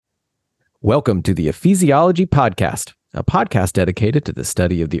Welcome to the Ephesiology Podcast, a podcast dedicated to the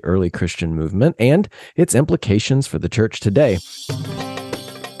study of the early Christian movement and its implications for the church today.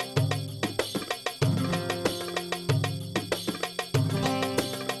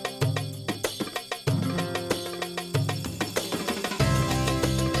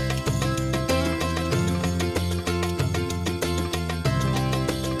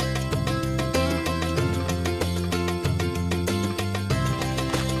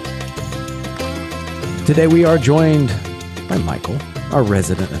 Today we are joined by Michael, our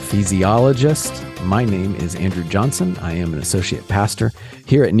resident ephesiologist. My name is Andrew Johnson. I am an associate pastor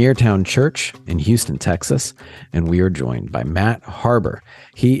here at Neartown Church in Houston, Texas, and we are joined by Matt Harbor.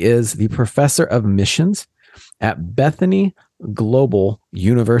 He is the professor of missions at Bethany Global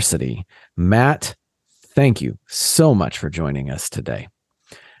University. Matt, thank you so much for joining us today.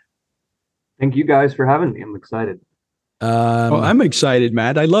 Thank you guys for having me. I'm excited. I'm excited,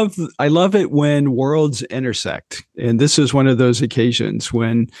 Matt. I love it when worlds intersect. And this is one of those occasions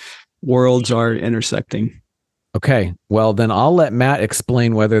when worlds are intersecting. Okay. Well, then I'll let Matt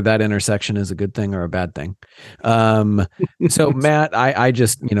explain whether that intersection is a good thing or a bad thing. So Matt, I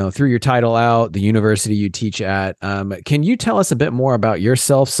just, threw your title out, the university you teach at. Can you tell us a bit more about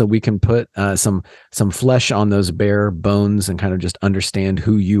yourself so we can put some flesh on those bare bones and kind of just understand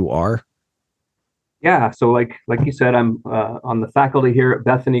who you are? Yeah, so like you said, I'm on the faculty here at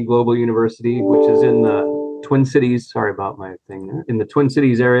Bethany Global University, which is in the Twin Cities. Sorry about my thing there. In the Twin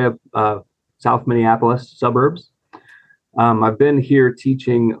Cities area, South Minneapolis suburbs. I've been here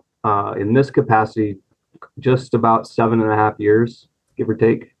teaching in this capacity just about 7.5 years, give or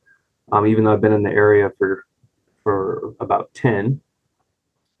take. Even though I've been in the area for about 10.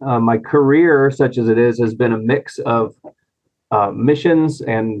 My career, such as it is, has been a mix of missions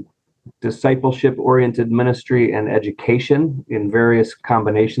and discipleship-oriented ministry and education in various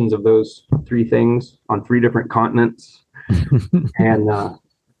combinations of those three things on 3 different continents. And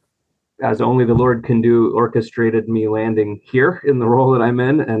as only the Lord can do, orchestrated me landing here in the role that I'm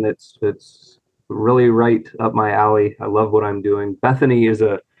in, and it's really right up my alley. I love what I'm doing. Bethany is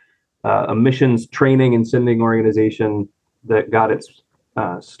a missions training and sending organization that got its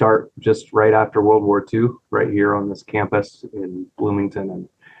start just right after World War II, right here on this campus in Bloomington, and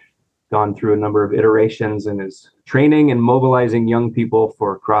gone through a number of iterations and is training and mobilizing young people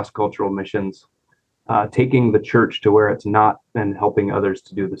for cross-cultural missions, taking the church to where it's not and helping others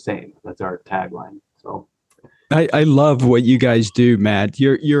to do the same. That's our tagline. So I love what you guys do, Matt.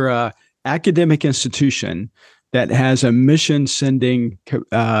 You're a academic institution that has a mission sending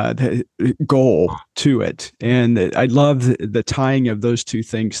goal to it. And I love the tying of those two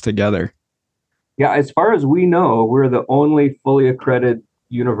things together. Yeah, as far as we know, we're the only fully accredited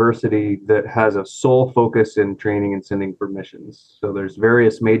university that has a sole focus in training and sending for missions. So there's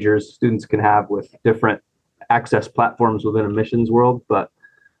various majors students can have with different access platforms within a missions world, but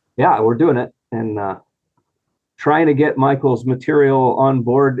yeah, we're doing it and trying to get Michael's material on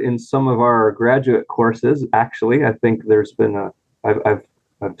board in some of our graduate courses. Actually, I think there's been I've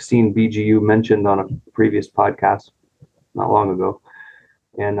seen BGU mentioned on a previous podcast not long ago,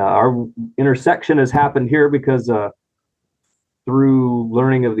 and our intersection has happened here because through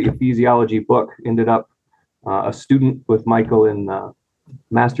learning of the ephesiology book, ended up a student with Michael in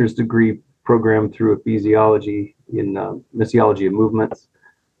master's degree program through ephesiology in missiology of movements,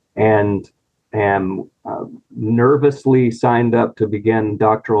 and am nervously signed up to begin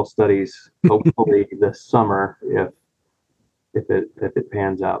doctoral studies, hopefully this summer, if it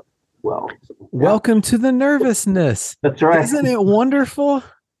pans out well. So, yeah. Welcome to the nervousness. That's right. Isn't it wonderful?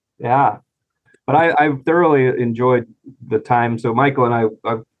 Yeah. But I've thoroughly enjoyed the time. So Michael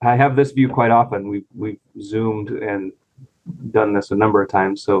and I have this view quite often. We've Zoomed and done this a number of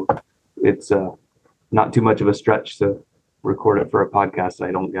times. So it's not too much of a stretch to record it for a podcast,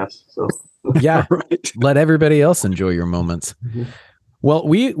 I don't guess. So yeah, Right. Let everybody else enjoy your moments. Mm-hmm. Well,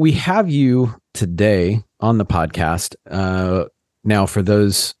 we have you today on the podcast. Now, for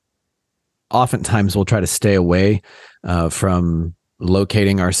those, oftentimes we'll try to stay away from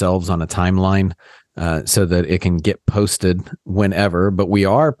locating ourselves on a timeline so that it can get posted whenever, but we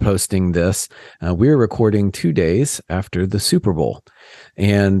are posting this. We're recording 2 days after the Super Bowl,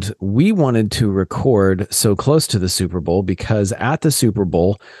 and we wanted to record so close to the Super Bowl because at the Super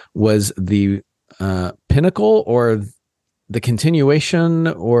Bowl was the pinnacle or the continuation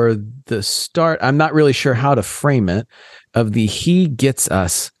or the start. I'm not really sure how to frame it, of the He Gets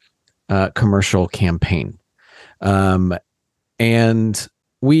Us commercial campaign. And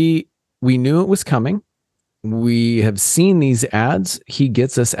we knew it was coming. We have seen these ads. He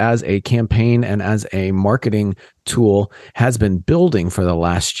Gets Us as a campaign and as a marketing tool has been building for the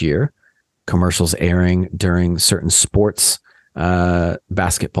last year. commercials airing during certain sports,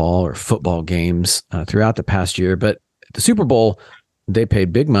 basketball or football games throughout the past year. But at the Super Bowl, they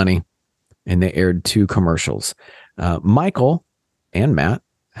paid big money and they aired 2 commercials. Michael and Matt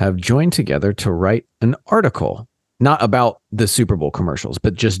have joined together to write an article, not about the Super Bowl commercials,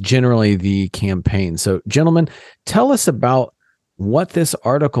 but just generally the campaign. So, gentlemen, tell us about what this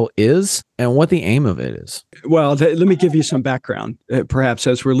article is and what the aim of it is. Well, let me give you some background, perhaps,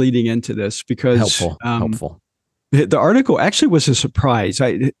 as we're leading into this, because helpful. The article actually was a surprise.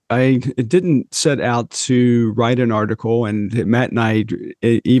 I didn't set out to write an article, and Matt and I,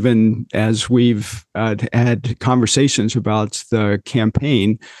 even as we've had conversations about the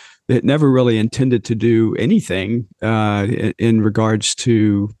campaign, it never really intended to do anything in regards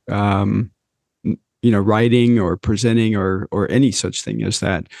to writing or presenting or any such thing as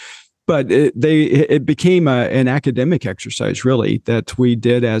that. But it became an academic exercise, really, that we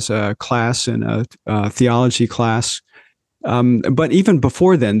did as a class in a theology class. But even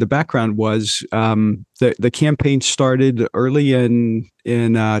before then, the background was the campaign started early in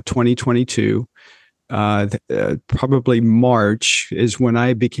 2022. Probably March is when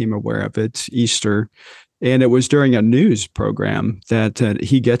I became aware of it, Easter. And it was during a news program that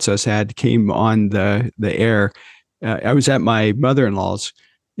He Gets Us ad came on the air. I was at my mother-in-law's,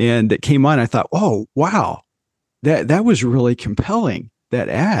 and it came on. I thought, oh, wow, that was really compelling, that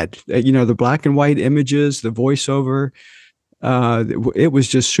ad. The black and white images, the voiceover, it was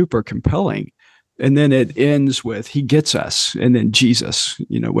just super compelling. And then it ends with He Gets Us, and then Jesus,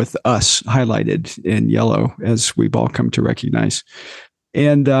 with us highlighted in yellow, as we've all come to recognize.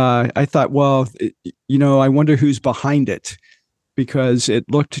 And I thought, well, I wonder who's behind it, because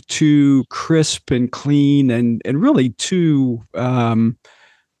it looked too crisp and clean and really too...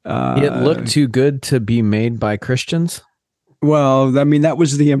 it looked too good to be made by Christians? Well, I mean, that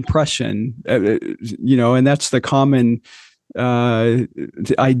was the impression, and that's the common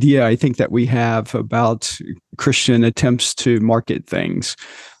idea, I think, that we have about Christian attempts to market things.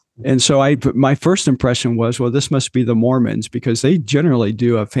 And so my first impression was, well, this must be the Mormons, because they generally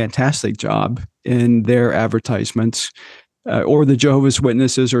do a fantastic job in their advertisements, or the Jehovah's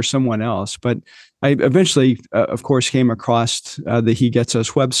Witnesses or someone else. But I eventually, of course, came across the He Gets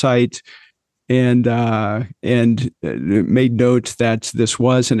Us website and made note that this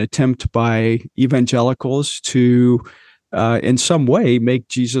was an attempt by evangelicals to, in some way, make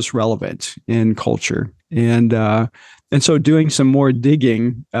Jesus relevant in culture. And so, doing some more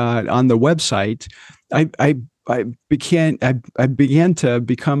digging on the website, I began to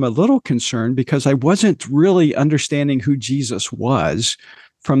become a little concerned, because I wasn't really understanding who Jesus was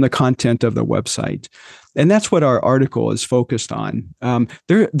from the content of the website. And that's what our article is focused on.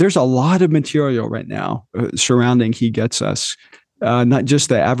 There's a lot of material right now surrounding He Gets Us, not just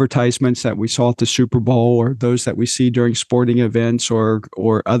the advertisements that we saw at the Super Bowl or those that we see during sporting events or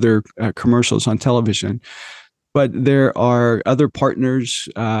other commercials on television. But there are other partners,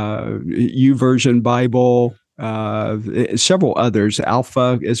 YouVersion Bible, several others.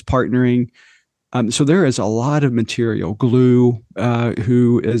 Alpha is partnering. So there is a lot of material. Glue,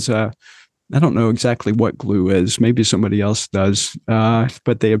 who is I don't know exactly what Glue is. Maybe somebody else does.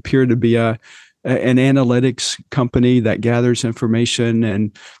 But they appear to be an analytics company that gathers information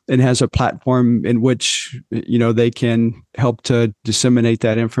and has a platform in which they can help to disseminate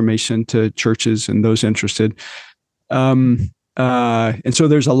that information to churches and those interested. And so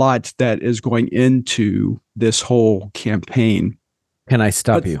there's a lot that is going into this whole campaign. Can I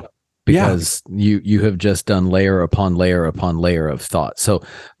stop you? Because you have just done layer upon layer upon layer of thought. So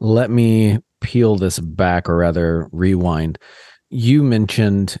let me peel this back, or rather rewind. You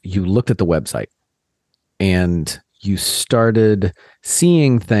mentioned you looked at the website and you started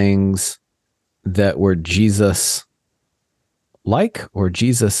seeing things that were Jesus-like or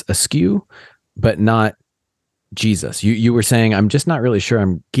Jesus askew, but not Jesus. You were saying, I'm just not really sure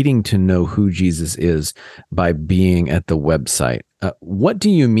I'm getting to know who Jesus is by being at the website. What do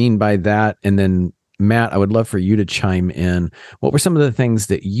you mean by that? And then, Matt, I would love for you to chime in. What were some of the things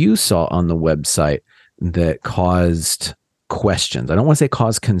that you saw on the website that caused questions? I don't want to say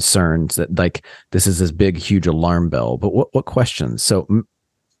cause concerns, that like this is this big, huge alarm bell, but what questions? So,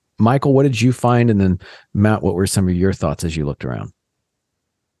 Michael, what did you find? And then, Matt, what were some of your thoughts as you looked around?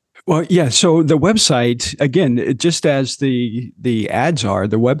 Well, yeah. So the website, again, just as the ads are,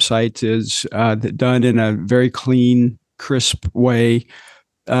 the website is done in a very clean, crisp way.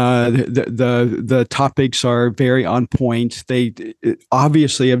 The topics are very on point. They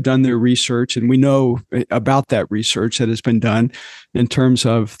obviously have done their research, and we know about that research that has been done in terms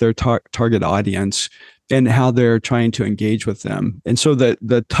of their target audience. and how they're trying to engage with them. And so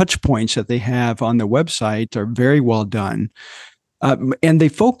the touch points that they have on the website are very well done. And they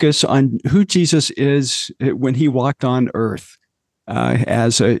focus on who Jesus is when he walked on earth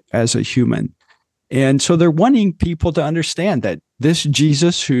as a human. And so they're wanting people to understand that this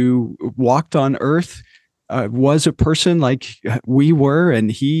Jesus who walked on earth was a person like we were, and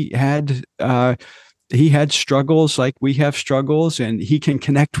he had struggles like we have struggles, and he can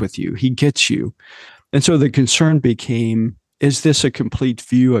connect with you. He gets you. And so the concern became, is this a complete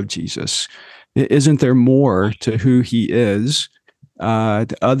view of Jesus? Isn't there more to who he is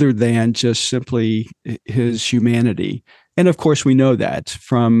other than just simply his humanity? And of course, we know that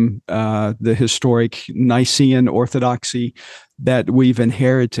from the historic Nicene orthodoxy that we've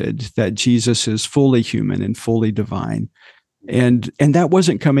inherited, that Jesus is fully human and fully divine. And that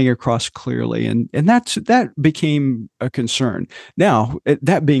wasn't coming across clearly. And that became a concern. Now,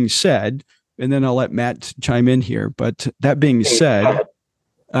 that being said, and then I'll let Matt chime in here, but that being said,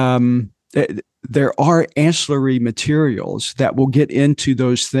 there are ancillary materials that will get into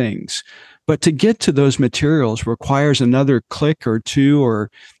those things. But to get to those materials requires another click or two, or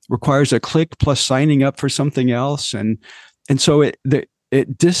requires a click plus signing up for something else. And so it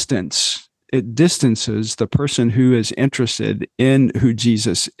distances the person who is interested in who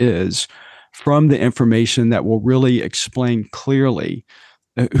Jesus is from the information that will really explain clearly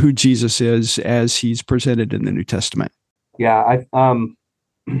who Jesus is as he's presented in the New Testament. Yeah,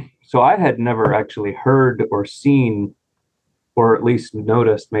 so I had never actually heard or seen, or at least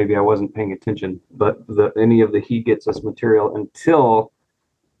noticed, maybe I wasn't paying attention, but any of the He Gets Us material until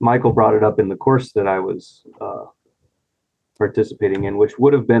Michael brought it up in the course that I was participating in, which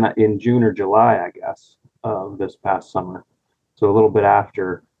would have been in June or July, I guess, this past summer. So a little bit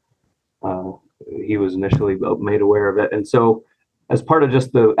after he was initially made aware of it. And so as part of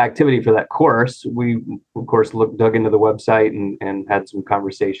just the activity for that course, we, of course, dug into the website and had some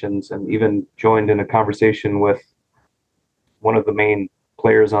conversations, and even joined in a conversation with one of the main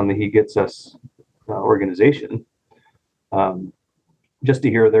players on the He Gets Us organization, just to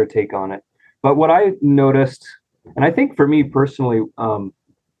hear their take on it. But what I noticed, and I think for me personally, on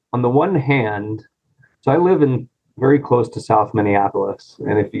the one hand, so I live very close to South Minneapolis,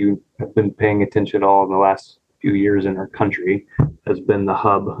 and if you have been paying attention at all in the last few years in our country, has been the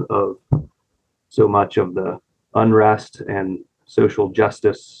hub of so much of the unrest and social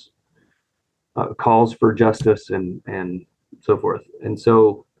justice, calls for justice and so forth. And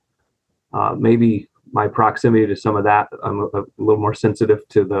so maybe my proximity to some of that, I'm a little more sensitive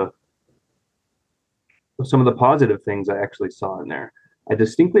to some of the positive things I actually saw in there. I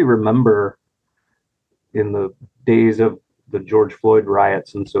distinctly remember in the days of the George Floyd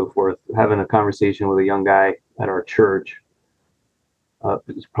riots and so forth, having a conversation with a young guy at our church.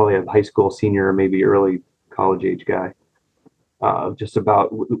 It was probably a high school senior, or maybe early college age guy. Just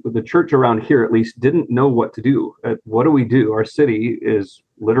about the church around here, at least, didn't know what to do. What do we do? Our city is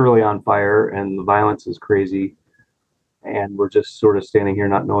literally on fire, and the violence is crazy, and we're just sort of standing here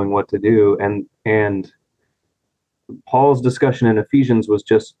not knowing what to do. And Paul's discussion in Ephesians was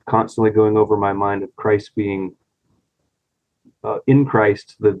just constantly going over my mind of Christ being in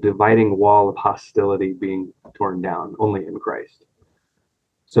Christ, the dividing wall of hostility being torn down only in Christ.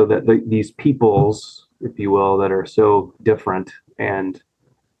 So that these peoples, if you will, that are so different and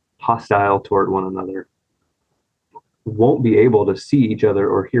hostile toward one another won't be able to see each other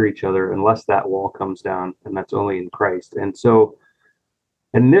or hear each other unless that wall comes down, and that's only in Christ. And so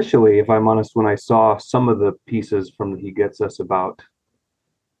initially, if I'm honest, when I saw some of the pieces from He Gets Us about,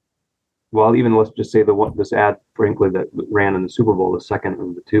 well, even let's just say this ad, frankly, that ran in the Super Bowl, the second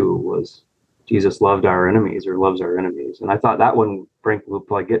of the two, was Jesus loved our enemies, or loves our enemies. And I thought that one, frankly, we'll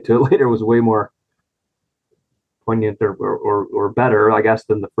probably get to it later, was way more poignant or better, I guess,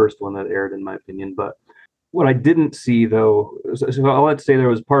 than the first one that aired, in my opinion. But what I didn't see, though, so let's say there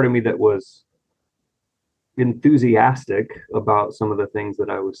was part of me that was enthusiastic about some of the things that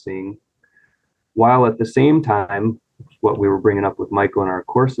I was seeing, while at the same time, what we were bringing up with Michael in our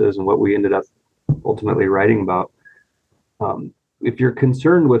courses and what we ended up ultimately writing about, if you're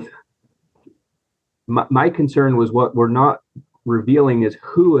concerned with, my concern was what we're not revealing is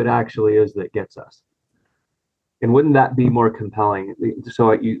who it actually is that gets us. And wouldn't that be more compelling?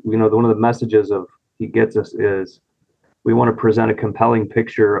 So one of the messages of He Gets Us is we want to present a compelling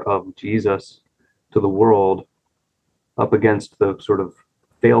picture of Jesus to the world, up against the sort of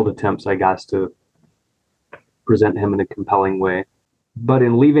failed attempts, I guess, to present him in a compelling way. But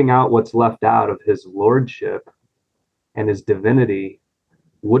in leaving out what's left out of his lordship and his divinity,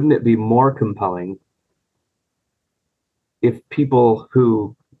 wouldn't it be more compelling if people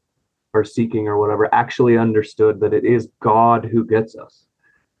who are seeking or whatever actually understood that it is God who gets us.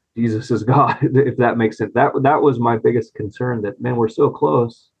 Jesus is God, if that makes sense. That was my biggest concern, that, man, we're so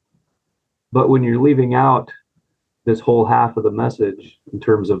close, but when you're leaving out this whole half of the message in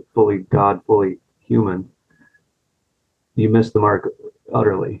terms of fully God, fully human, you miss the mark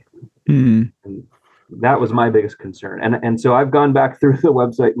utterly. And that was my biggest concern. And so I've gone back through the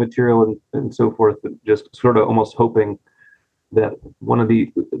website material and so forth, just sort of almost hoping that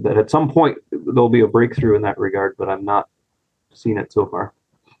that at some point there'll be a breakthrough in that regard, but I'm not seeing it so far.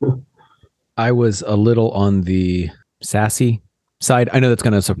 I was a little on the sassy side. I know that's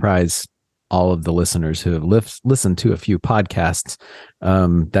going to surprise all of the listeners who have listened to a few podcasts.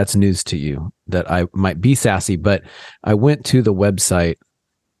 That's news to you that I might be sassy, but I went to the website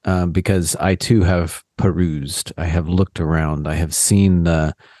because I too have perused. I have looked around. I have seen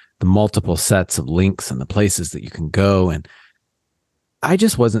the multiple sets of links and the places that you can go. And I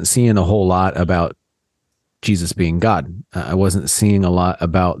just wasn't seeing a whole lot about Jesus being God. I wasn't seeing a lot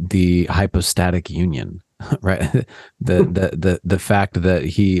about the hypostatic union, right? The fact that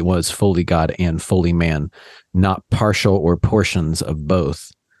he was fully God and fully man, not partial or portions of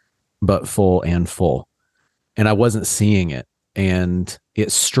both, but full and full. And I wasn't seeing it. And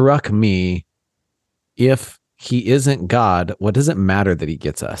it struck me, if he isn't God, what does it matter that he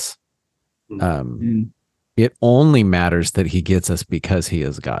gets us? It only matters that he gets us because he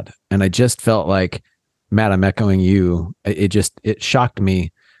is God. And I just felt like, Matt, I'm echoing you. It shocked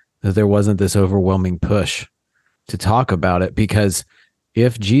me that there wasn't this overwhelming push to talk about it, because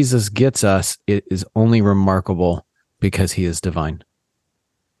if Jesus gets us, it is only remarkable because he is divine.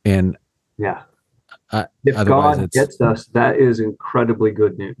 And yeah, if God gets us, that is incredibly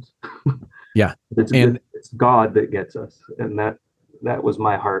good news. Yeah. It's God that gets us. And that was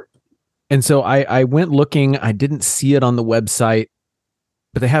my heart. And so I went looking. I didn't see it on the website,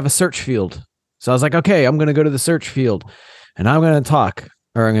 but they have a search field. So I was like, okay, I'm going to go to the search field and I'm going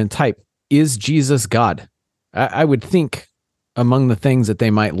to type, is Jesus God? I would think among the things that they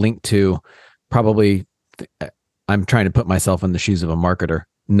might link to, probably, I'm trying to put myself in the shoes of a marketer.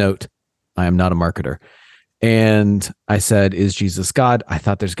 Note, I am not a marketer. And I said, is Jesus God? I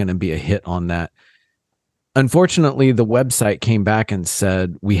thought there's going to be a hit on that. Unfortunately, the website came back and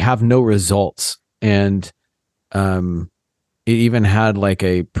said, we have no results. And it even had like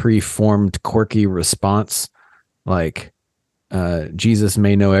a preformed quirky response, like Jesus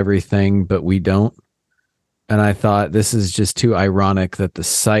may know everything, but we don't. And I thought, this is just too ironic that the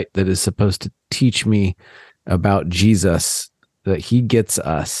site that is supposed to teach me about Jesus, that he gets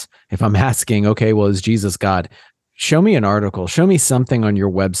us. If I'm asking, okay, well, is Jesus God? Show me an article, show me something on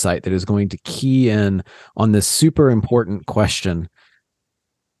your website that is going to key in on this super important question.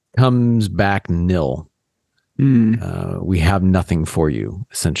 Comes back nil. We have nothing for you,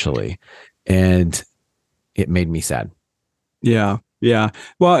 essentially. And it made me sad. Yeah. Yeah.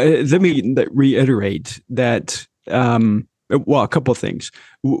 Well, let me reiterate that. A couple of things.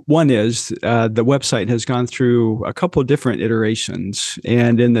 One is the website has gone through a couple of different iterations.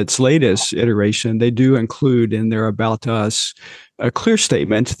 And in its latest iteration, they do include in their About Us a clear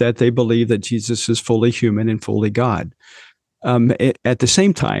statement that they believe that Jesus is fully human and fully God. At the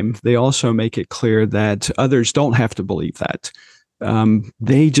same time, they also make it clear that others don't have to believe that.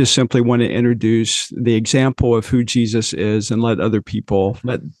 They just simply want to introduce the example of who Jesus is and let other people,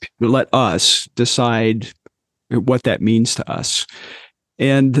 let us decide what that means to us.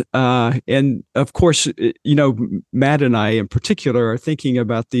 And of course, Matt and I in particular are thinking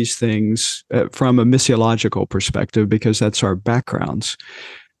about these things from a missiological perspective, because that's our backgrounds.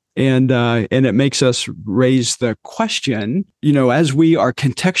 And it makes us raise the question, as we are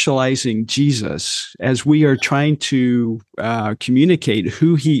contextualizing Jesus, as we are trying to communicate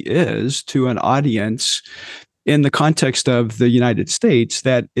who he is to an audience in the context of the United States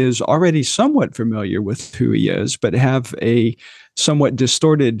that is already somewhat familiar with who he is, but have a somewhat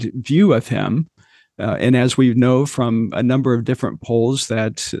distorted view of him. And as we know from a number of different polls,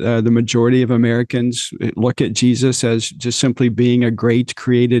 that the majority of Americans look at Jesus as just simply being a great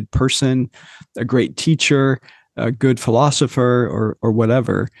created person, a great teacher, a good philosopher, or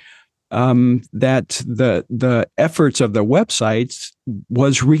whatever, that the efforts of the websites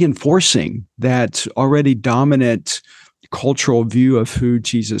was reinforcing that already dominant cultural view of who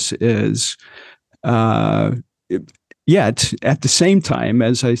Jesus is. Yet, at the same time,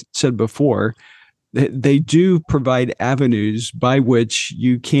 as I said before, they do provide avenues by which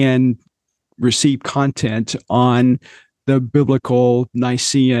you can receive content on the biblical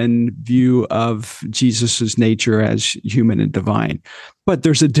Nicene view of Jesus's nature as human and divine. But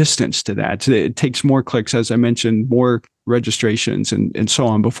there's a distance to that. It takes more clicks, as I mentioned, more registrations and so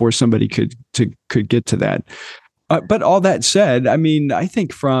on before somebody could get to that. But all that said, I mean, I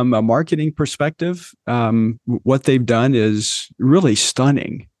think from a marketing perspective, what they've done is really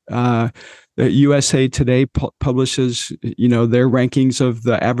stunning. The USA Today publishes, their rankings of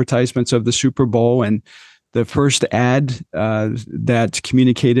the advertisements of the Super Bowl, and the first ad that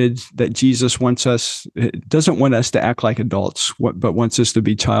communicated that Jesus doesn't want us to act like adults, but wants us to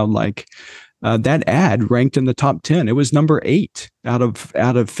be childlike. That ad ranked in the top 10. It was number 8 out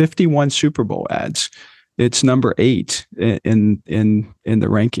of 51 Super Bowl ads. It's number 8 in the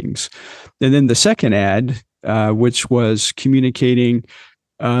rankings. And then the second ad, which was communicating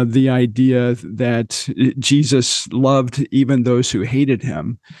the idea that Jesus loved even those who hated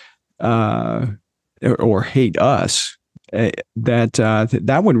him, or hate us,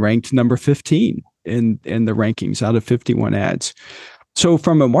 that one ranked number 15 in the rankings out of 51 ads. So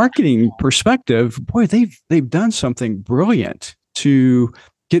from a marketing perspective, boy, they've done something brilliant to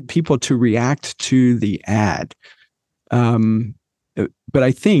get people to react to the ad. But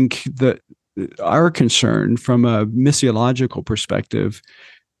I think that our concern from a missiological perspective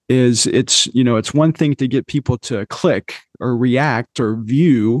is it's one thing to get people to click or react or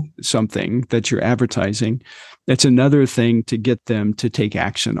view something that you're advertising. It's another thing to get them to take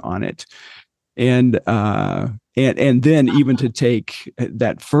action on it. And then even to take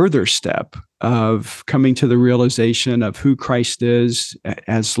that further step of coming to the realization of who Christ is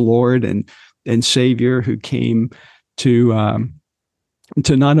as Lord and Savior, who came to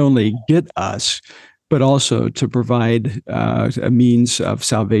not only get us, but also to provide a means of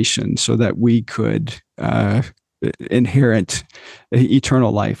salvation so that we could inherit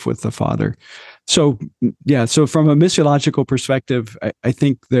eternal life with the Father. So from a missiological perspective, I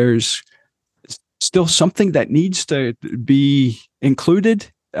think there's still something that needs to be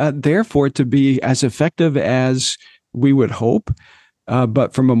included there for it to be as effective as we would hope.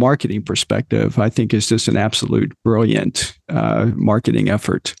 But from a marketing perspective, I think it's just an absolute brilliant marketing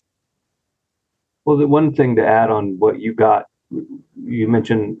effort. Well, the one thing to add on what you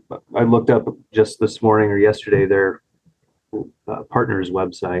mentioned, I looked up just this morning or yesterday their partner's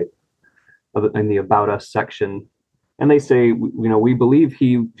website in the About Us section. And they say, we believe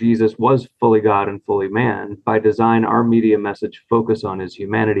Jesus was fully God and fully man. By design, our media message focus on his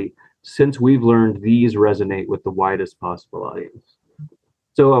humanity, since we've learned these resonate with the widest possible audience.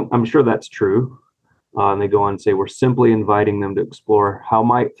 So I'm sure that's true. And they go on and say, we're simply inviting them to explore how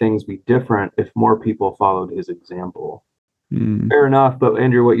might things be different if more people followed his example. Fair enough. But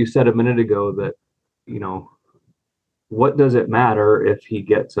Andrew, what you said a minute ago, that, what does it matter if he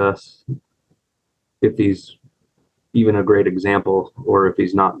gets us, if he's even a great example, or if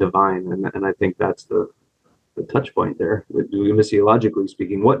he's not divine? And I think that's the touch point there. Missiologically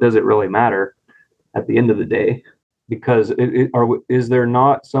speaking, what does it really matter at the end of the day? Because is there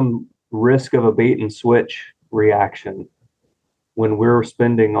not some risk of a bait and switch reaction when we're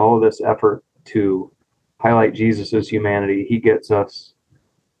spending all of this effort to highlight Jesus's humanity? He gets us,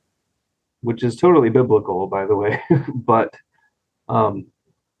 which is totally biblical, by the way, but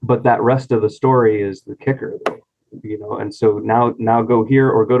that rest of the story is the kicker, and so now go here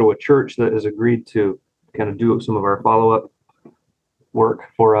or go to a church that has agreed to kind of do some of our follow-up work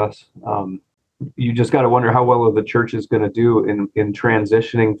for us. You just got to wonder how well the church is going to do in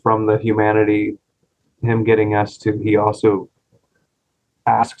transitioning from the humanity, him getting us to, he also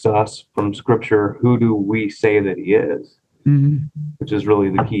asks us from scripture, who do we say that he is? Mm-hmm. Which is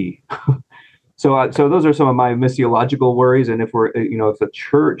really the key. So those are some of my missiological worries. And if if the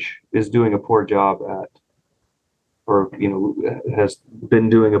church is doing a poor job at, or, has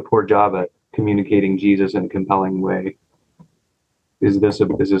been doing a poor job at communicating Jesus in a compelling way, is this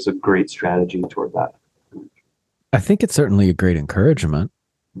a great strategy toward that? I think it's certainly a great encouragement.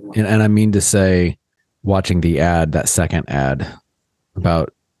 And I mean to say, watching the ad, that second ad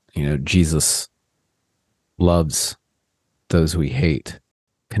about, Jesus loves those we hate,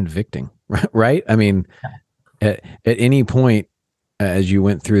 convicting, right? I mean, at any point, as you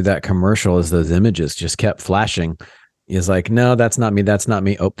went through that commercial, as those images just kept flashing, is like, no, that's not me. That's not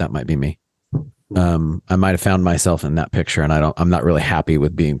me. Oh, that might be me. I might have found myself in that picture, and I'm not really happy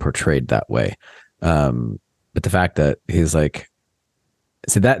with being portrayed that way. But the fact that he's like,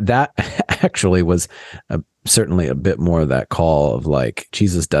 so that actually was certainly a bit more of that call of like,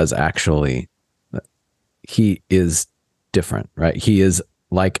 Jesus does actually, he is different, right? He is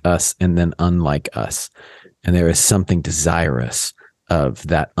like us and then unlike us. And there is something desirous of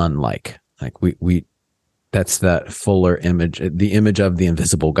that unlike. Like we that's that fuller image, the image of the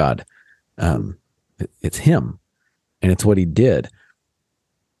invisible God. It's him, and it's what he did.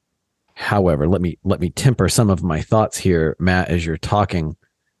 However, let me temper some of my thoughts here, Matt, as you're talking.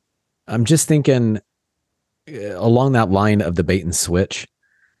 I'm just thinking along that line of the bait and switch,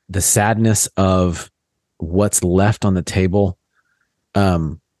 the sadness of what's left on the table.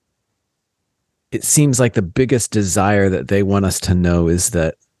 It seems like the biggest desire that they want us to know is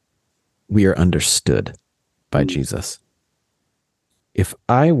that we are understood by Jesus. If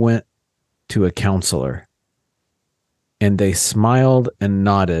I went to a counselor and they smiled and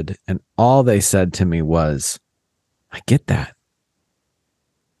nodded and all they said to me was, I get that.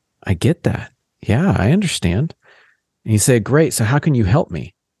 I get that. Yeah, I understand. And you say, great. So how can you help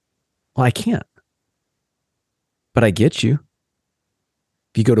me? Well, I can't. But I get you.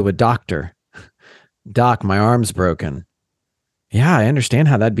 If you go to a doctor, Doc, my arm's broken. Yeah, I understand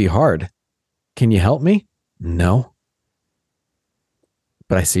how that'd be hard. Can you help me? No.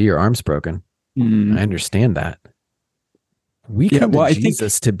 But I see your arm's broken. I understand that. We come to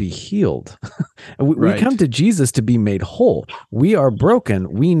Jesus to be healed. We come to Jesus to be made whole. We are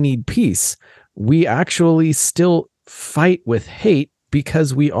broken. We need peace. We actually still fight with hate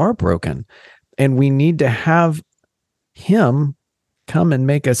because we are broken. And we need to have him come and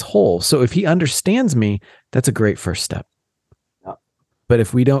make us whole. So if he understands me, that's a great first step. Yeah. But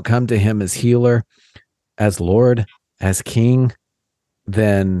if we don't come to him as healer, as Lord, as King,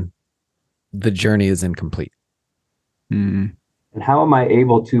 then the journey is incomplete. And how am I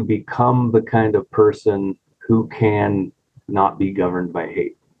able to become the kind of person who can not be governed by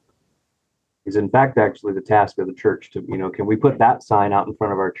hate? Is in fact actually the task of the church to, can we put that sign out in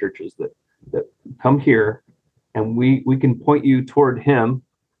front of our churches that come here and we can point you toward him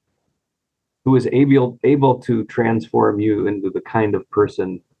who is able to transform you into the kind of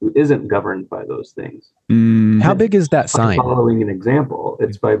person who isn't governed by those things. How big is that sign? Following an example,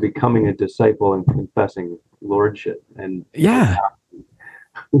 it's by becoming a disciple and confessing lordship. And yeah.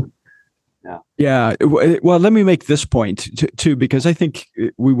 Yeah. Well, let me make this point too, because I think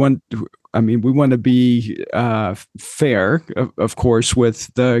we want to be fair, of course,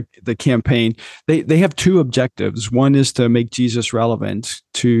 with the campaign. They have two objectives. One is to make Jesus relevant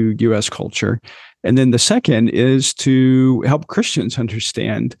to U.S. culture. And then the second is to help Christians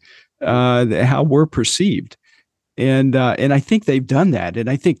understand how we're perceived. And I think they've done that. And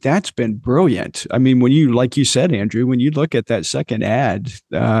I think that's been brilliant. I mean, when you, like you said, Andrew, when you look at that second ad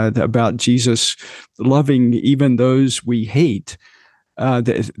about Jesus loving even those we hate,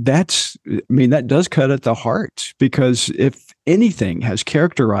 that does cut at the heart, because if anything has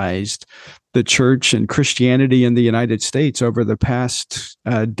characterized the church and Christianity in the United States over the past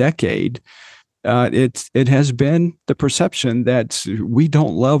decade, it has been the perception that we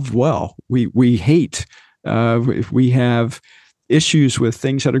don't love well. We hate. We have issues with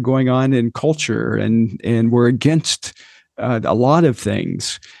things that are going on in culture, and we're against a lot of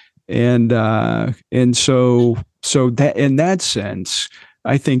things, and so that in that sense,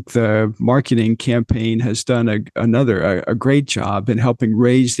 I think the marketing campaign has done a great job in helping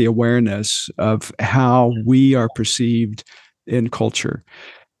raise the awareness of how we are perceived in culture.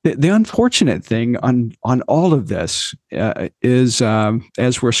 The unfortunate thing on all of this is,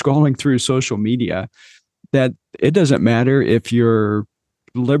 as we're scrolling through social media, that it doesn't matter if you're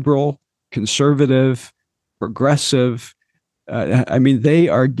liberal, conservative, progressive. They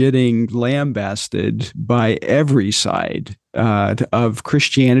are getting lambasted by every side of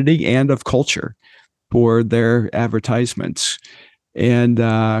Christianity and of culture for their advertisements, and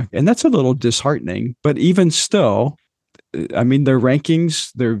that's a little disheartening. But even still, their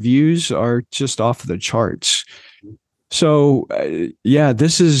rankings, their views are just off the charts. So,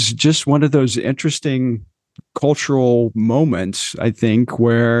 this is just one of those interesting cultural moments, I think,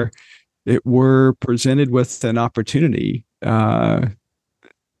 where we're presented with an opportunity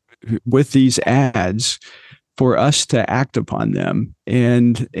with these ads for us to act upon them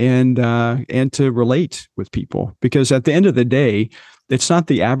and to relate with people. Because at the end of the day, it's not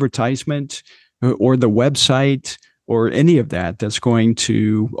the advertisement or the website or any of that that's going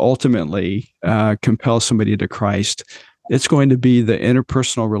to ultimately compel somebody to Christ. It's going to be the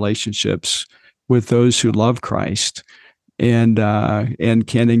interpersonal relationships with those who love Christ and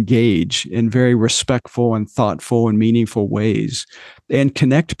can engage in very respectful and thoughtful and meaningful ways, and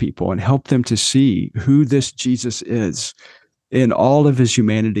connect people and help them to see who this Jesus is in all of his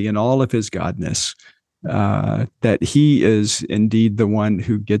humanity and all of his godness, that he is indeed the one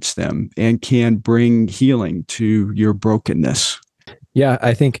who gets them and can bring healing to your brokenness. Yeah,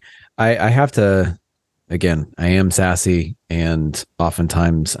 I think I have to, again, I am sassy, and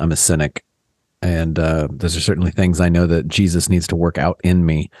oftentimes I'm a cynic. And those are certainly things I know that Jesus needs to work out in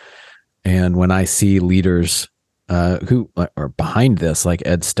me. And when I see leaders who are behind this, like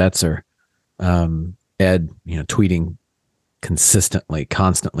Ed Stetzer, Ed, tweeting consistently,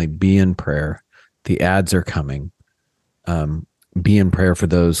 constantly, be in prayer. The ads are coming. Be in prayer for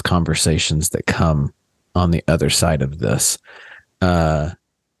those conversations that come on the other side of this.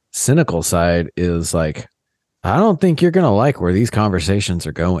 Cynical side is like, I don't think you're going to like where these conversations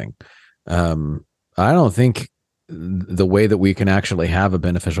are going. I don't think the way that we can actually have a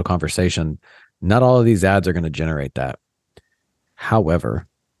beneficial conversation, not all of these ads are going to generate that. However,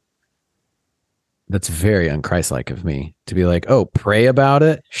 that's very unchristlike of me to be like, oh, pray about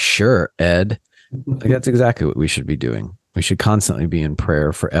it. Sure, Ed. Like, that's exactly what we should be doing. We should constantly be in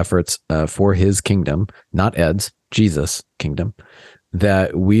prayer for efforts for his kingdom, not Ed's, Jesus' kingdom,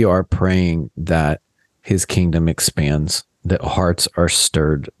 that we are praying that his kingdom expands, that hearts are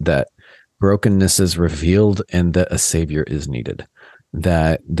stirred, that brokenness is revealed, and that a savior is needed,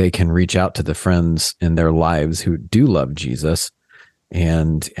 that they can reach out to the friends in their lives who do love Jesus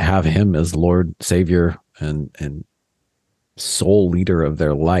and have him as Lord, Savior, and sole leader of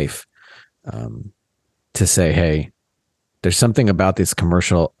their life, to say, hey, there's something about this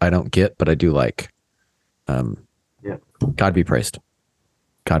commercial I don't get, but I do like. God be praised.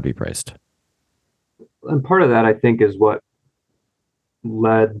 God be praised. And part of that, I think, is what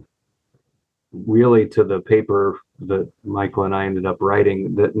led really to the paper that Michael and I ended up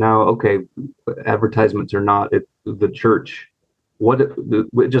writing, that now, okay, advertisements are not the church.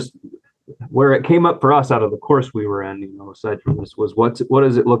 Just where it came up for us out of the course we were in, aside from this, was what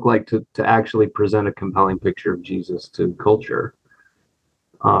does it look like to actually present a compelling picture of Jesus to culture?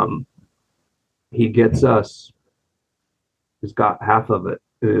 He gets us. He's got half of it.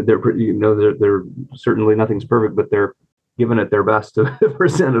 They're certainly nothing's perfect, but they're giving it their best to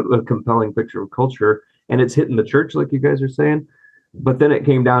present a compelling picture of culture, and it's hitting the church, like you guys are saying. But then it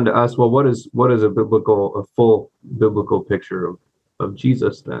came down to us. Well, what is a full biblical picture of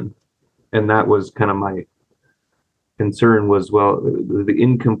Jesus then? And that was kind of my concern was, well, the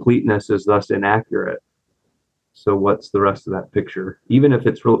incompleteness is thus inaccurate. So what's the rest of that picture? Even if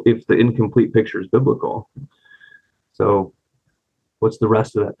if the incomplete picture is biblical. So what's the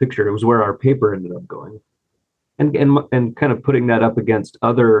rest of that picture? It was where our paper ended up going. And kind of putting that up against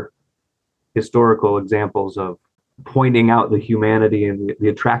other historical examples of pointing out the humanity and the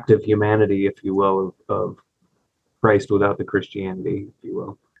attractive humanity, if you will, of Christ without the Christianity, if you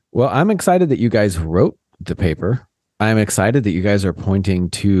will. Well, I'm excited that you guys wrote the paper. I'm excited that you guys are pointing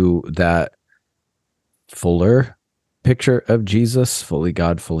to that fuller picture of Jesus, fully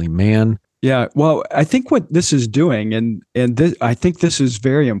God, fully man. Yeah, well, I think what this is doing, and I think this is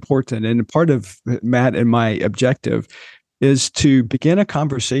very important, and part of Matt and my objective is to begin a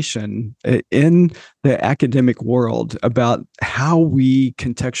conversation in the academic world about how we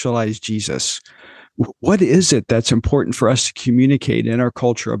contextualize Jesus. What is it that's important for us to communicate in our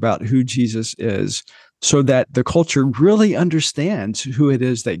culture about who Jesus is, so that the culture really understands who it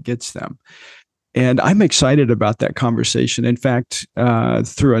is that gets them? And I'm excited about that conversation. In fact,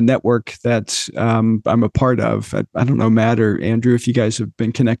 through a network that I'm a part of, I don't know, Matt or Andrew, if you guys have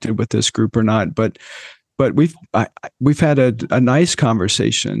been connected with this group or not, but we've had a nice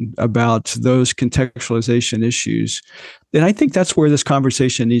conversation about those contextualization issues. And I think that's where this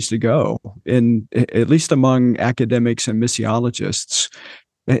conversation needs to go, at least among academics and missiologists.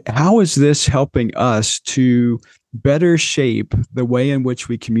 How is this helping us to better shape the way in which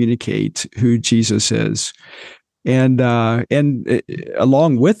we communicate who Jesus is? And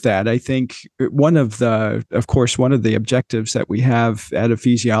along with that, I think one of the objectives that we have at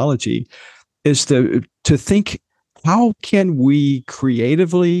Ecclesiology is to think, how can we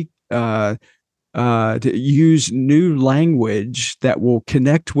creatively to use new language that will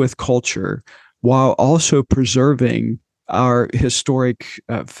connect with culture while also preserving our historic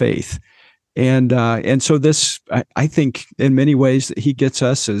faith. And so this, I think, in many ways, he gets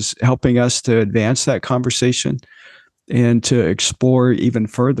us as helping us to advance that conversation and to explore even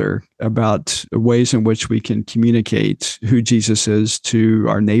further about ways in which we can communicate who Jesus is to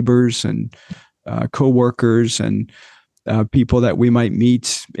our neighbors and coworkers and people that we might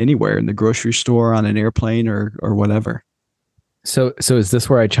meet anywhere, in the grocery store, on an airplane, or whatever. So is this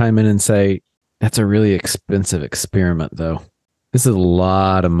where I chime in and say, that's a really expensive experiment, though? This is a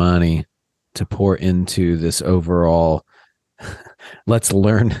lot of money to pour into this overall. Let's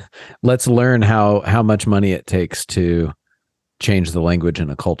learn how much money it takes to change the language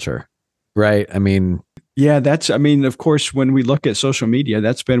in a culture, right? I mean, yeah, of course, when we look at social media,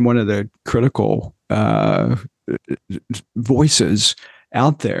 that's been one of the critical voices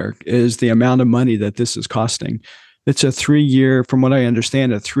out there, is the amount of money that this is costing. It's a 3-year, from what I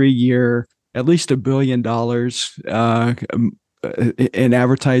understand, at least $1 billion in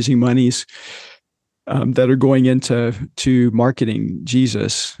advertising monies that are going into marketing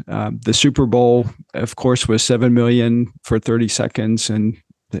Jesus. The Super Bowl, of course, was $7 million for 30 seconds, and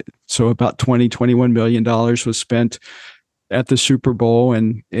so about $21 million was spent at the Super Bowl,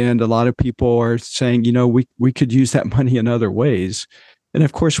 and a lot of people are saying, we could use that money in other ways, and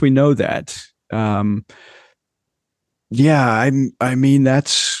of course we know that.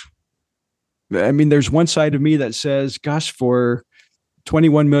 There's one side of me that says, gosh, for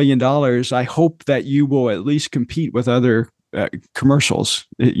 $21 million, I hope that you will at least compete with other commercials,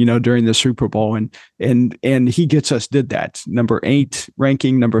 during the Super Bowl. And he did that. Number 8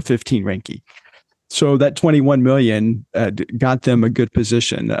 ranking, number 15 ranking. So that 21 million got them a good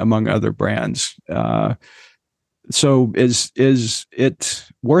position among other brands. So is it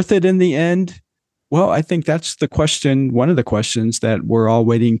worth it in the end? Well, I think that's the question, one of the questions that we're all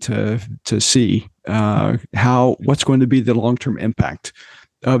waiting to see, what's going to be the long-term impact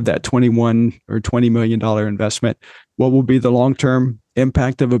of that $21 or $20 million investment. What will be the long-term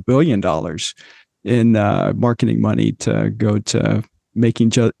impact of $1 billion in marketing money to go to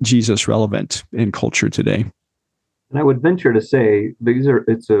making Jesus relevant in culture today? And I would venture to say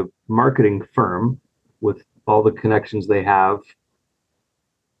it's a marketing firm with all the connections they have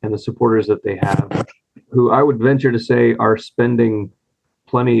and the supporters that they have, who I would venture to say are spending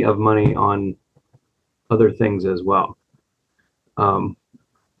plenty of money on other things as well.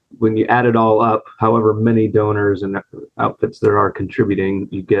 When you add it all up, however many donors and outfits there are contributing,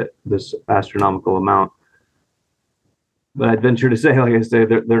 you get this astronomical amount. But I'd venture to say, like I say,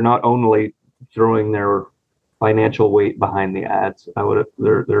 they're not only throwing their financial weight behind the ads.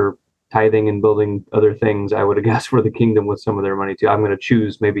 They're tithing and building other things, I would have guessed, for the kingdom with some of their money too. I'm going to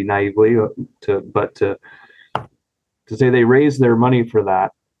choose maybe naively to say they raise their money for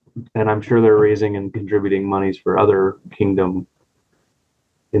that. And I'm sure they're raising and contributing monies for other kingdom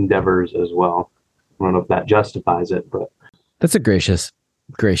endeavors as well. I don't know if that justifies it, but that's a gracious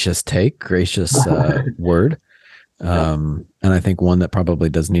take, gracious word. And I think one that probably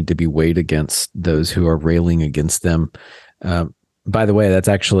does need to be weighed against those who are railing against them. By the way, that's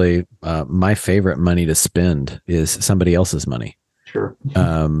actually my favorite money to spend is somebody else's money. Sure.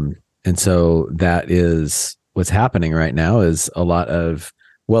 And so that is what's happening right now is a lot of,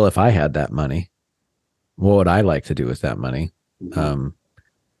 well, if I had that money, what would I like to do with that money?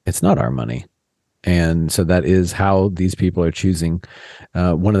 It's not our money. And so that is how these people are choosing.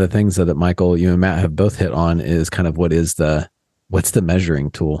 One of the things that Michael, you and Matt have both hit on is kind of what's the measuring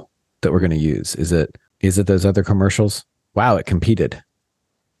tool that we're going to use? Is it those other commercials? Wow, it competed.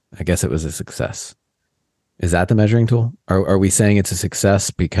 I guess it was a success. Is that the measuring tool? Are we saying it's a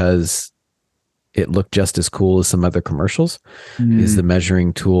success because it looked just as cool as some other commercials? Is the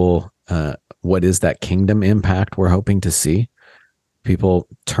measuring tool, what is that kingdom impact we're hoping to see? People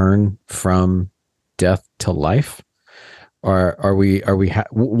turn from death to life? Or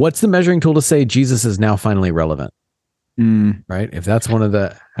what's the measuring tool to say Jesus is now finally relevant? Right? If that's how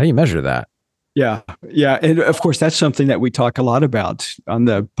do you measure that? Yeah. And of course, that's something that we talk a lot about on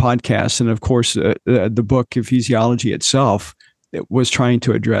the podcast. And of course, the book Ecclesiology itself was trying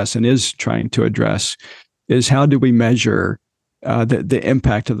to address and is trying to address is how do we measure the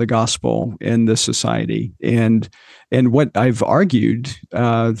impact of the gospel in the society? And what I've argued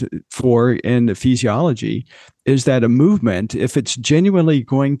for in ecclesiology is that a movement, if it's genuinely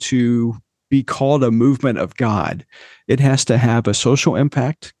going to be called a movement of God, it has to have a social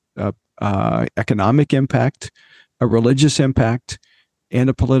impact, economic impact, a religious impact, and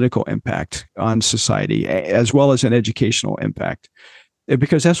a political impact on society, as well as an educational impact.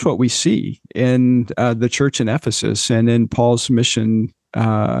 Because that's what we see in the church in Ephesus and in Paul's mission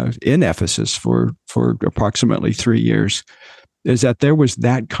in Ephesus for approximately 3 years, is that there was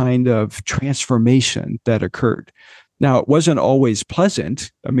that kind of transformation that occurred. Now, it wasn't always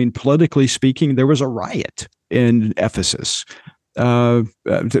pleasant. I mean, politically speaking, there was a riot in Ephesus.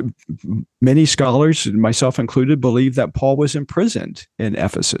 Many scholars, myself included, believe that Paul was imprisoned in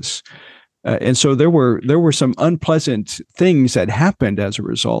Ephesus. And so there were some unpleasant things that happened as a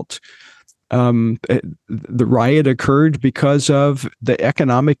result. The riot occurred because of the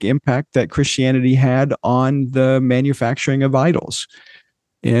economic impact that Christianity had on the manufacturing of idols.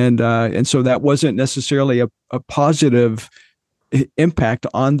 And so that wasn't necessarily a positive impact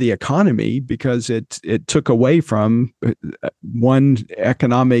on the economy because it took away from one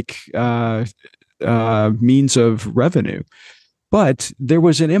economic means of revenue. But there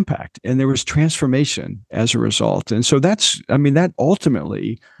was an impact and there was transformation as a result. And so that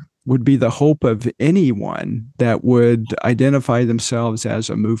ultimately would be the hope of anyone that would identify themselves as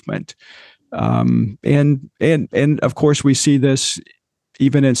a movement. And of course, we see this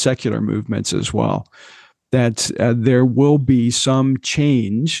even in secular movements as well, that there will be some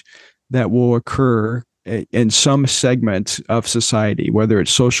change that will occur in some segment of society, whether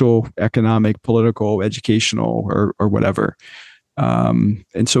it's social, economic, political, educational, or whatever.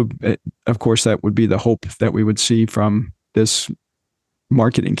 And so, of course, that would be the hope that we would see from this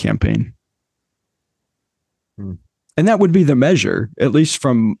marketing campaign. And that would be the measure, at least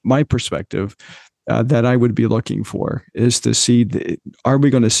from my perspective, that I would be looking for, is to see, are we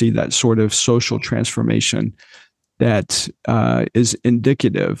going to see that sort of social transformation that is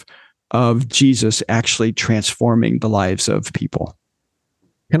indicative of Jesus actually transforming the lives of people?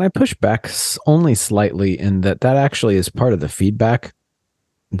 Can I push back only slightly in that actually is part of the feedback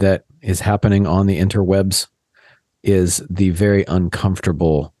that is happening on the interwebs, is the very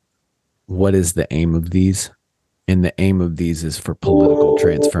uncomfortable, what is the aim of these? And the aim of these is for political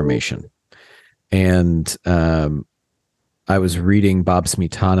transformation. And I was reading Bob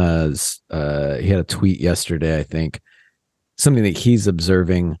Smetana's, he had a tweet yesterday, I think. Something that he's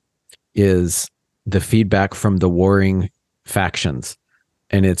observing is the feedback from the warring factions.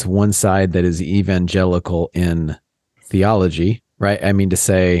 And it's one side that is evangelical in theology, right? I mean, to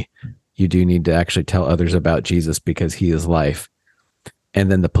say you do need to actually tell others about Jesus because he is life. And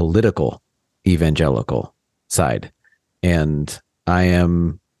then the political evangelical side. And I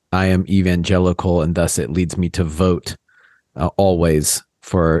am evangelical, and thus it leads me to vote always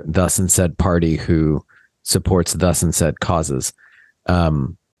for thus and said party who supports thus and said causes.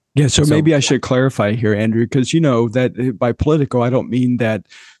 So maybe I should clarify here, Andrew, because that by political, I don't mean that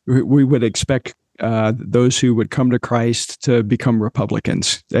we would expect those who would come to Christ to become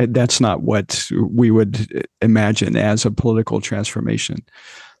Republicans. That's not what we would imagine as a political transformation.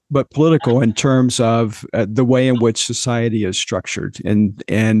 But political in terms of the way in which society is structured and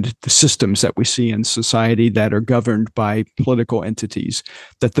the systems that we see in society that are governed by political entities,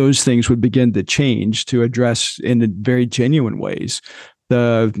 that those things would begin to change to address in very genuine ways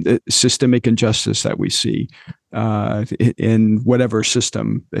the systemic injustice that we see in whatever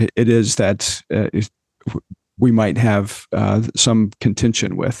system it is that we might have some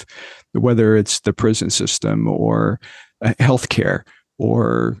contention with, whether it's the prison system or healthcare,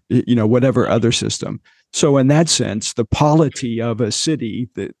 or whatever other system. So in that sense, the polity of a city,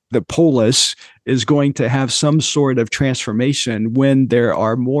 the polis, is going to have some sort of transformation when there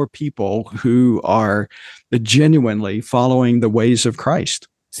are more people who are genuinely following the ways of Christ.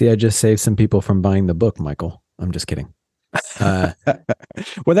 See, I just saved some people from buying the book, Michael. I'm just kidding. Well,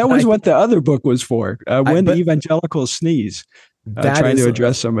 that was what the other book was for. When evangelicals sneeze, trying to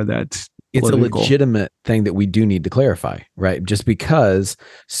address some of that. It's political. A legitimate thing that we do need to clarify, right? Just because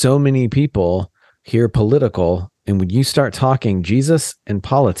so many people hear political, and when you start talking Jesus and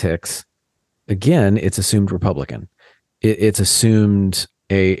politics, again, it's assumed Republican. It's assumed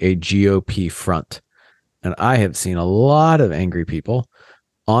a GOP front. And I have seen a lot of angry people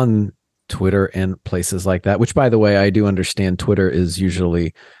on Twitter and places like that, which, by the way, I do understand Twitter is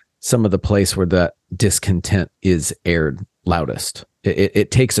usually some of the place where the discontent is aired loudest. It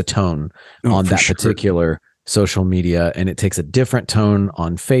takes a tone on that particular social media, and it takes a different tone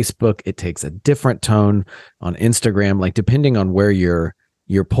on Facebook. It takes a different tone on Instagram. Like, depending on where you're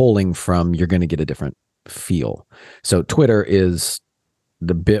polling from, you're going to get a different feel. So Twitter is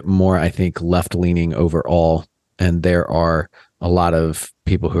the bit more, I think, left-leaning overall, and there are a lot of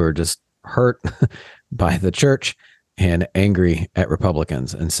people who are just hurt by the church and angry at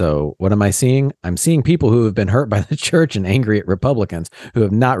Republicans. And so what am I seeing? I'm seeing people who have been hurt by the church and angry at Republicans, who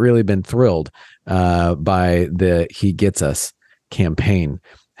have not really been thrilled by the He Gets Us campaign.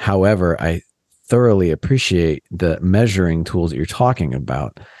 However, I thoroughly appreciate the measuring tools that you're talking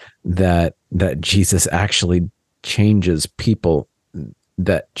about, that Jesus actually changes people,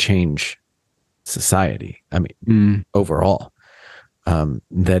 that change society. I mean, overall,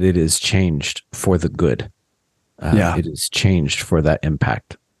 that it is changed for the good. It is changed for that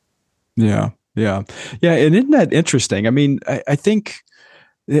impact. Yeah. And isn't that interesting? I mean, I think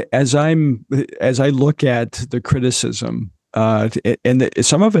as I look at the criticism, and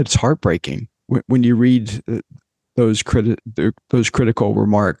some of it's heartbreaking when you read those critical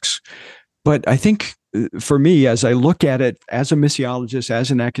remarks. But I think for me, as I look at it as a missiologist, as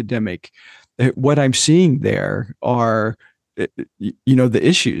an academic, what I'm seeing there are, the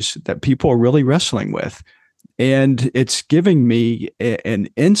issues that people are really wrestling with. And it's giving me an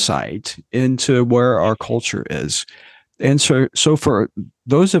insight into where our culture is. And so for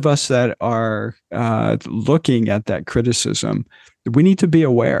those of us that are looking at that criticism, we need to be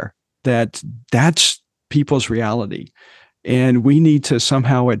aware that that's people's reality. And we need to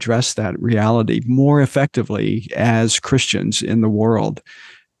somehow address that reality more effectively as Christians in the world,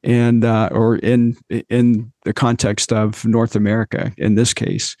 and or in the context of North America in this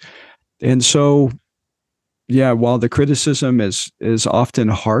case. And so, yeah, while the criticism is often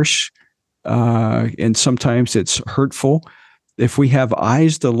harsh, and sometimes it's hurtful, if we have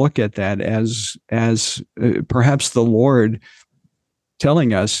eyes to look at that as perhaps the Lord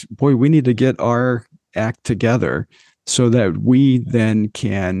telling us, boy, we need to get our act together so that we then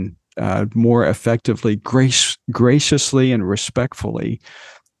can more effectively, graciously and respectfully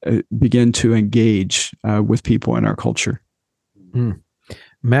begin to engage with people in our culture.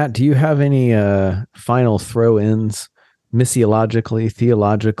 Matt, do you have any final throw-ins, missiologically,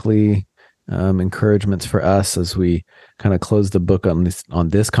 theologically, encouragements for us as we kind of close the book on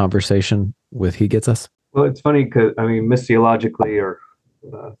this conversation with He Gets Us? Well, it's funny because missiologically or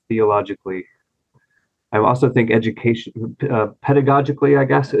theologically, I also think education, pedagogically, I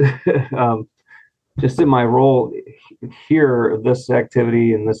guess, just in my role here, this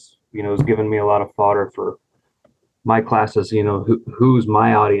activity and this, has given me a lot of fodder for my classes. Who's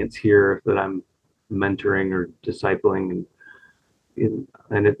my audience here that I'm mentoring or discipling,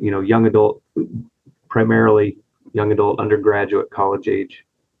 and young adult, primarily young adult, undergraduate, college age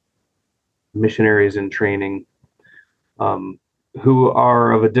missionaries in training, who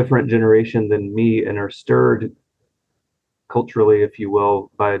are of a different generation than me and are stirred culturally, if you will,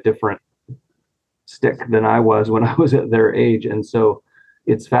 by a different stick than I was when I was at their age. And so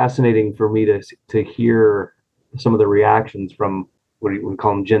it's fascinating for me to hear some of the reactions from what you would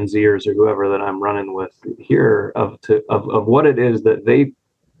call them, Gen Zers or whoever that I'm running with here of what it is that they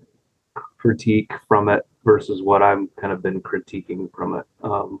critique from it versus what I'm kind of been critiquing from it.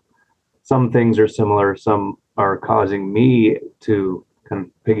 Some things are similar, some are causing me to, kind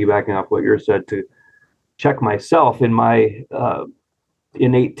of piggybacking off what you said, to check myself in my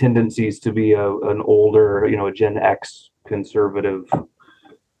innate tendencies to be an older, a Gen X conservative,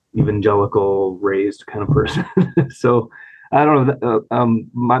 evangelical raised kind of person. So I don't know.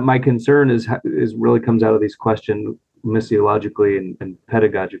 My concern is really comes out of these questions missiologically and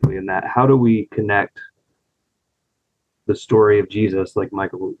pedagogically, in that how do we connect the story of Jesus, like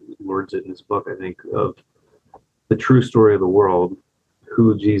Michael words it in his book, I think, of the true story of the world,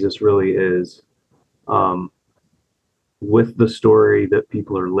 who Jesus really is, with the story that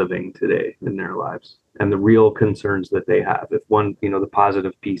people are living today in their lives and the real concerns that they have. If one, the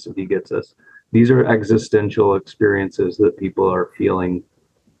positive piece of He Gets Us, these are existential experiences that people are feeling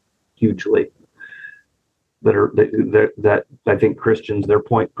hugely, that I think Christians, their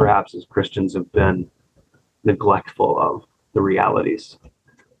point perhaps is Christians have been neglectful of the realities,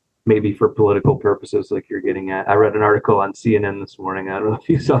 maybe for political purposes, like you're getting at. I read an article on CNN this morning. I don't know if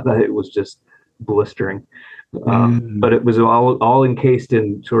you saw that. It was just blistering. But it was all encased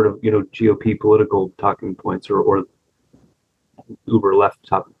in sort of, GOP political talking points or uber left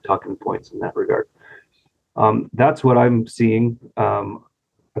talking points in that regard. That's what I'm seeing.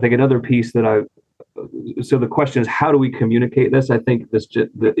 I think another piece that so the question is, how do we communicate this? I think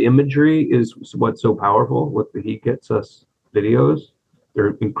the imagery is what's so powerful with the He Gets Us videos.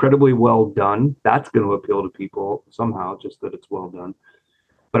 They're incredibly well done. That's going to appeal to people somehow, just that it's well done.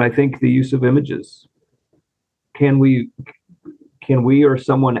 But I think the use of images, can we or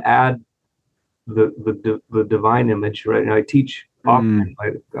someone add the divine image, right? And I teach often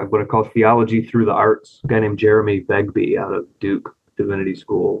what I call theology through the arts. A guy named Jeremy Begbie out of Duke Divinity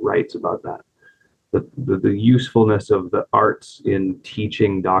School writes about that. The usefulness of the arts in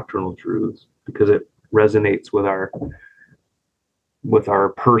teaching doctrinal truths, because it resonates with our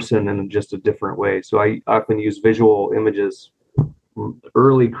person in just a different way. So I often use visual images.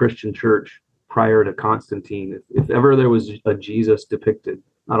 Early Christian church, prior to Constantine, if ever there was a Jesus depicted,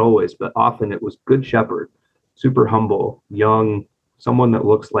 not always, but often it was Good Shepherd, super humble, young, someone that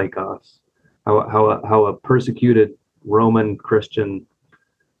looks like us. How a persecuted Roman Christian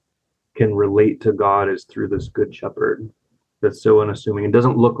can relate to God is through this Good Shepherd that's so unassuming and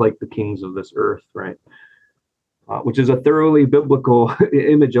doesn't look like the kings of this earth, right? Which is a thoroughly biblical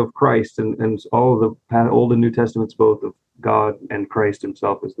image of Christ, and all of the Old and New Testaments, both of God and Christ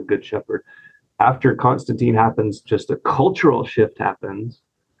himself as the Good Shepherd. After Constantine happens, just a cultural shift happens.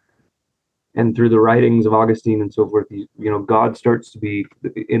 And through the writings of Augustine and so forth, God starts to be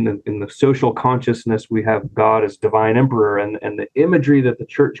in the social consciousness. We have God as divine emperor, and the imagery that the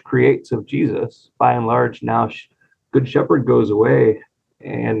church creates of Jesus, by and large, now Good Shepherd goes away,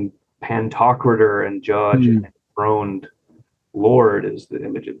 and Pantocrator and Judge and enthroned Lord is the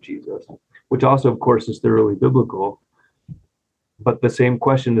image of Jesus, which also, of course, is thoroughly biblical. But the same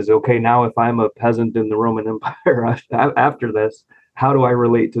question is, okay, now if I'm a peasant in the Roman Empire after this, how do I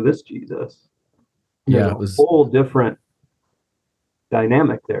relate to this Jesus? Yeah, There's a whole different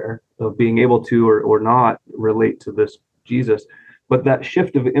dynamic there of being able to or not relate to this Jesus. But that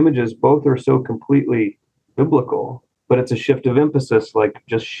shift of images, both are so completely biblical, but it's a shift of emphasis, like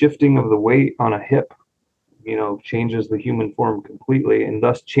just shifting of the weight on a hip, changes the human form completely, and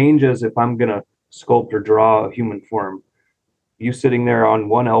thus changes if I'm going to sculpt or draw a human form. You sitting there on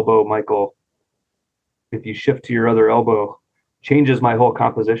one elbow, Michael, if you shift to your other elbow, changes my whole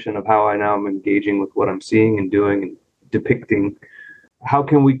composition of how I now am engaging with what I'm seeing and doing and depicting. How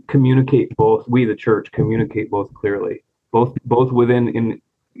can we communicate both? We, the church, communicate both clearly, both within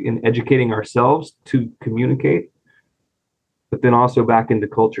in educating ourselves to communicate, but then also back into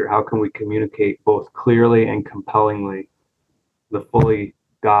culture. How can we communicate both clearly and compellingly the fully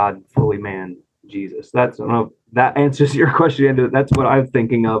God, fully man Jesus? I don't know if that answers your question. That's what I'm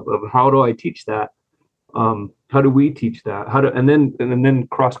thinking of how do I teach that? How do we teach that? And then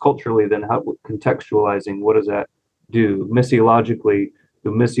cross-culturally, then how contextualizing, what does that do? Missiologically, the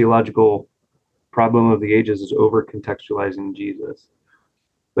missiological problem of the ages is over contextualizing Jesus.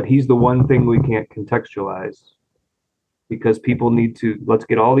 But he's the one thing we can't contextualize, because people need to, let's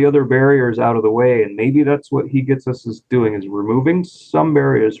get all the other barriers out of the way. And maybe that's what he gets us is doing, is removing some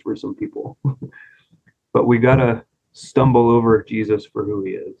barriers for some people. But we got to stumble over Jesus for who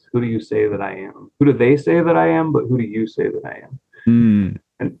he is. Who do you say that I am? Who do they say that I am? But who do you say that I am?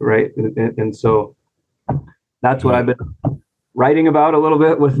 And right. And so that's what I've been writing about a little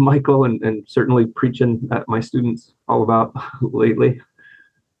bit with Michael and certainly preaching at my students all about lately.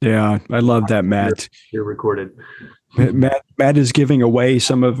 Yeah, I love that, Matt. You're recorded. Matt is giving away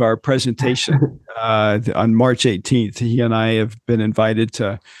some of our presentation on March 18th. He and I have been invited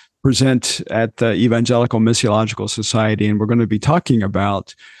to present at the Evangelical Missiological Society, and we're going to be talking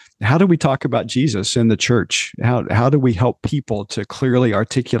about how do we talk about Jesus in the church? How do we help people to clearly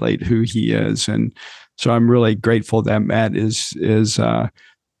articulate who he is? And so I'm really grateful that Matt is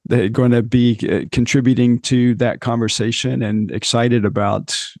going to be contributing to that conversation, and excited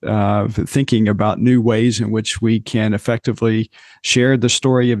about thinking about new ways in which we can effectively share the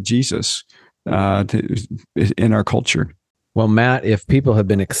story of Jesus in our culture. Well, Matt, if people have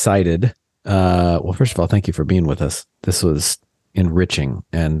been excited, well, first of all, thank you for being with us. This was enriching,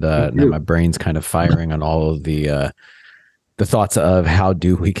 and now my brain's kind of firing on all of the thoughts of how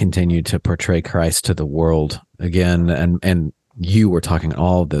do we continue to portray Christ to the world again, and you were talking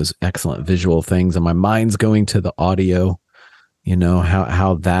all of those excellent visual things, and my mind's going to the audio,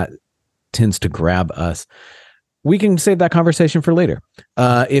 how that tends to grab us. We can save that conversation for later.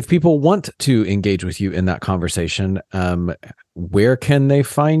 If people want to engage with you in that conversation, where can they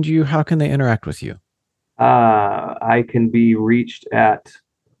find you? How can they interact with you? I can be reached at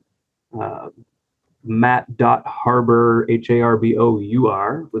matt.harbour,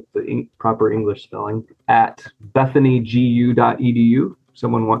 HARBOUR, with the proper English spelling, at bethanygu.edu.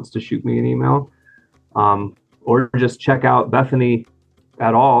 Someone wants to shoot me an email. Or just check out Bethany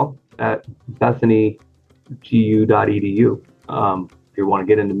at all at bethanygu.edu. If you want to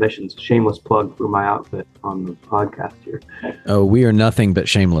get into missions. Shameless plug for my outfit on the podcast here. Oh, we are nothing but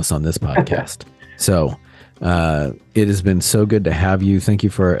shameless on this podcast. So it has been so good to have you. Thank you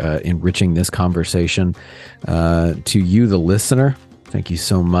for enriching this conversation. To you, the listener, thank you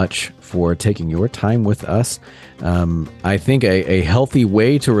so much for taking your time with us. I think a healthy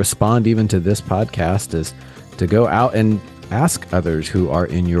way to respond even to this podcast is to go out and ask others who are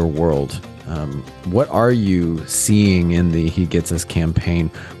in your world. What are you seeing in the He Gets Us campaign?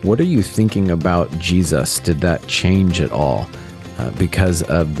 What are you thinking about Jesus? Did that change at all because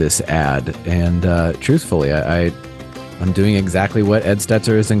of this ad? And truthfully, I'm doing exactly what Ed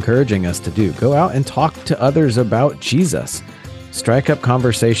Stetzer is encouraging us to do. Go out and talk to others about Jesus. Strike up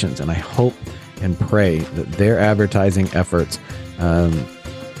conversations. And I hope and pray that their advertising efforts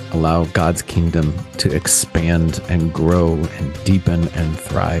allow God's kingdom to expand and grow and deepen and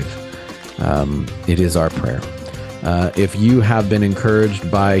thrive. It is our prayer. If you have been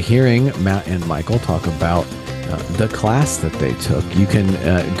encouraged by hearing Matt and Michael talk about the class that they took, you can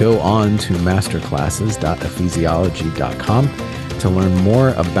go on to masterclasses.ephesiology.com to learn more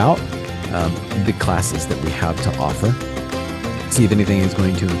about the classes that we have to offer. See if anything is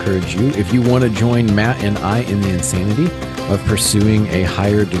going to encourage you. If you want to join Matt and I in the insanity of pursuing a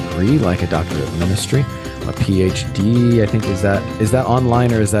higher degree, like a doctorate of ministry, a PhD, I think, is that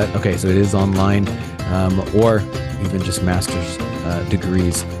online, or is that okay? So it is online, or even just master's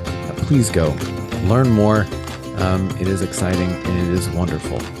degrees. Please go learn more. It is exciting and it is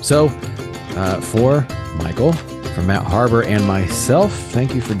wonderful. So for Michael, For Matt Harbour and myself,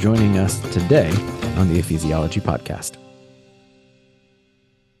 thank you for joining us today on the Ephesiology Podcast.